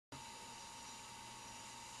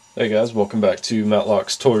Hey guys, welcome back to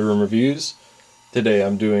Matlock's Toy Room Reviews. Today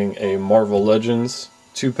I'm doing a Marvel Legends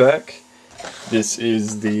 2-pack. This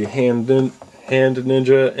is the Hand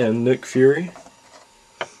Ninja and Nick Fury.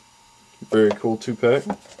 Very cool 2-pack.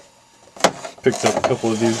 Picked up a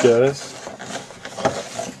couple of these guys.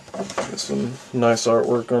 Got some nice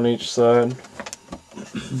artwork on each side.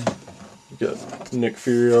 You got Nick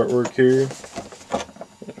Fury artwork here.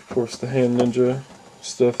 And of course the Hand Ninja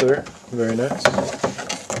stuff there. Very nice.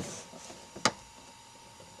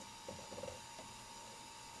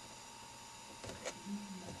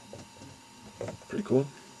 Pretty cool.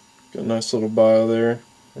 Got a nice little bio there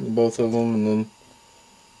on both of them, and then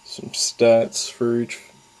some stats for each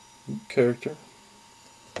character.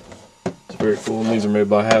 It's very cool, and these are made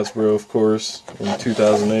by Hasbro, of course, in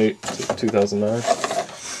 2008 to 2009.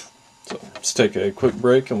 So let's take a quick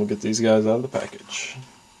break and we'll get these guys out of the package.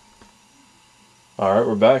 Alright,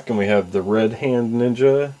 we're back and we have the Red Hand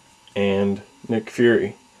Ninja and Nick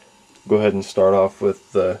Fury. Go ahead and start off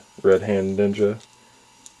with the Red Hand Ninja.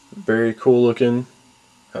 Very cool looking.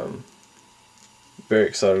 Very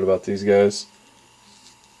excited about these guys.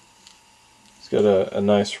 It's got a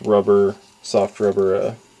nice rubber, soft rubber,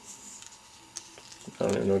 I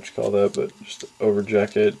don't even know what you call that, but just over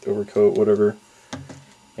jacket, overcoat, whatever.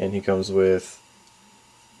 And he comes with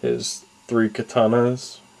his 3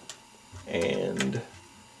 katanas and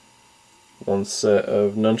 1 set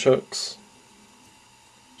of nunchucks,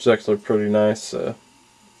 which is actually pretty nice.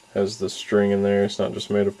 Has the string in there, it's not just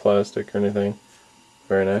made of plastic or anything.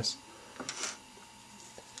 Very nice.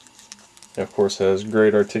 And of course has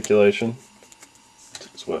great articulation.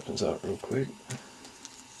 Take his weapons out real quick.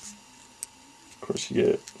 Of course you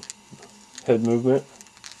get head movement.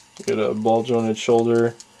 You get a ball jointed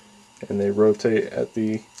shoulder and they rotate at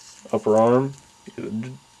the upper arm. You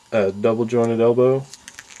get a double jointed elbow,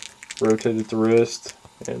 rotate at the wrist,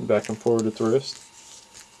 and back and forward at the wrist.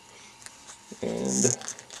 And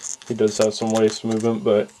he does have some waist movement,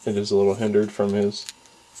 but it is a little hindered from his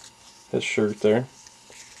shirt there.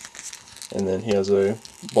 And then he has a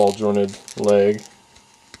ball jointed leg,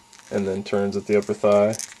 and then turns at the upper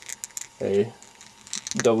thigh, a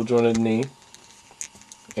double jointed knee,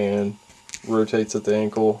 and rotates at the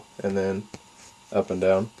ankle, and then up and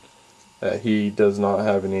down. He does not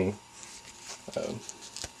have any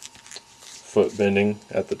foot bending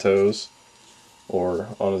at the toes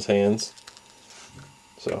or on his hands.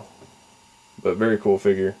 So, but very cool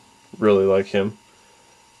figure. Really like him.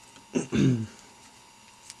 And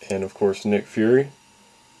of course Nick Fury.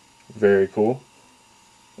 Very cool.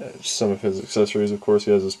 Some of his accessories, of course,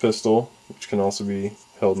 he has his pistol, which can also be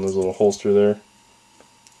held in his little holster there.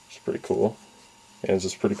 It's pretty cool. And it's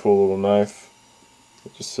this pretty cool little knife.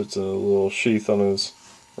 It just sits in a little sheath on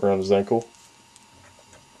around his ankle.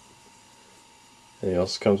 And he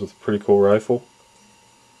also comes with a pretty cool rifle,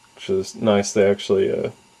 which is nice. They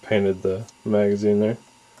actually painted the magazine there.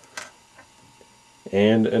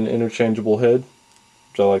 And an interchangeable head,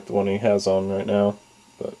 which I like the one he has on right now,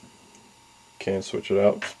 but can switch it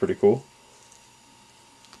out. It's pretty cool.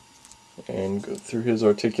 And go through his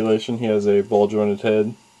articulation. He has a ball jointed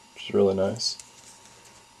head, which is really nice.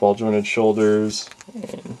 Ball jointed shoulders,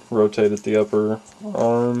 and rotate at the upper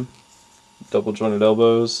arm, double jointed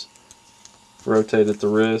elbows, rotate at the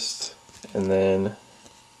wrist, and then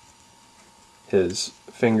his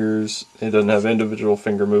fingers, he doesn't have individual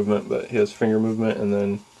finger movement, but he has finger movement and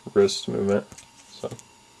then wrist movement. So,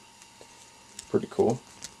 pretty cool.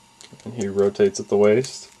 And he rotates at the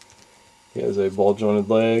waist. He has a ball jointed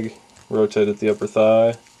leg, rotate at the upper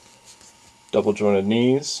thigh, double jointed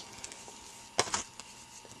knees,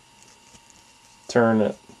 turn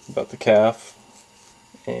at about the calf,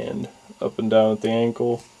 and up and down at the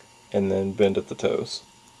ankle, and then bend at the toes.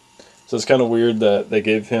 So it's kind of weird that they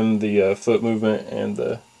gave him the foot movement and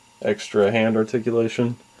the extra hand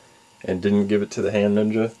articulation and didn't give it to the Hand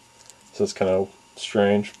Ninja. So it's kind of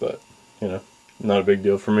strange, but you know, not a big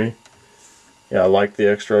deal for me. Yeah, I like the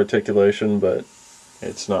extra articulation, but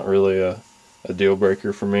it's not really a deal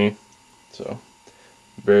breaker for me. So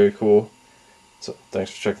very cool. So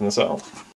thanks for checking this out.